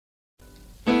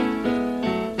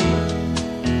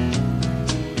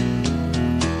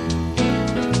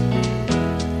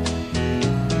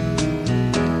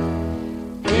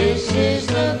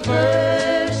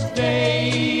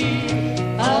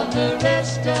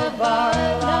of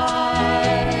our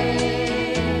life.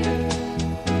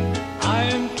 I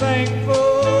am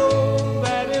thankful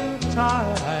that in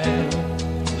time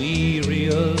we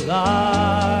realized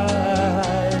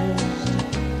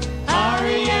our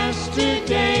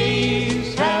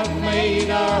yesterdays have made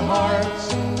our hearts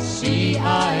see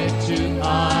eye to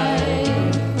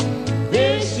eye.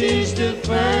 This is the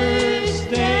first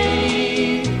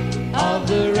day of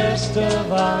the rest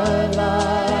of our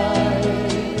life.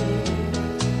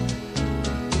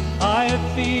 I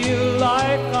feel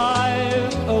like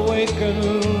I've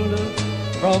awakened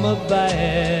from a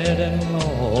bad and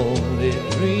lonely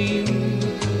dream,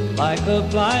 like a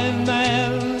blind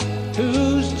man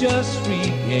who's just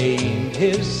regained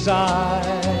his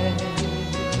sight.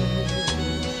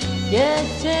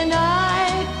 Yes, and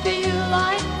I feel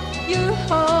like you're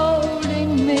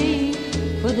holding me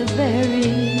for the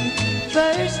very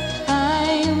first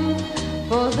time,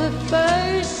 for the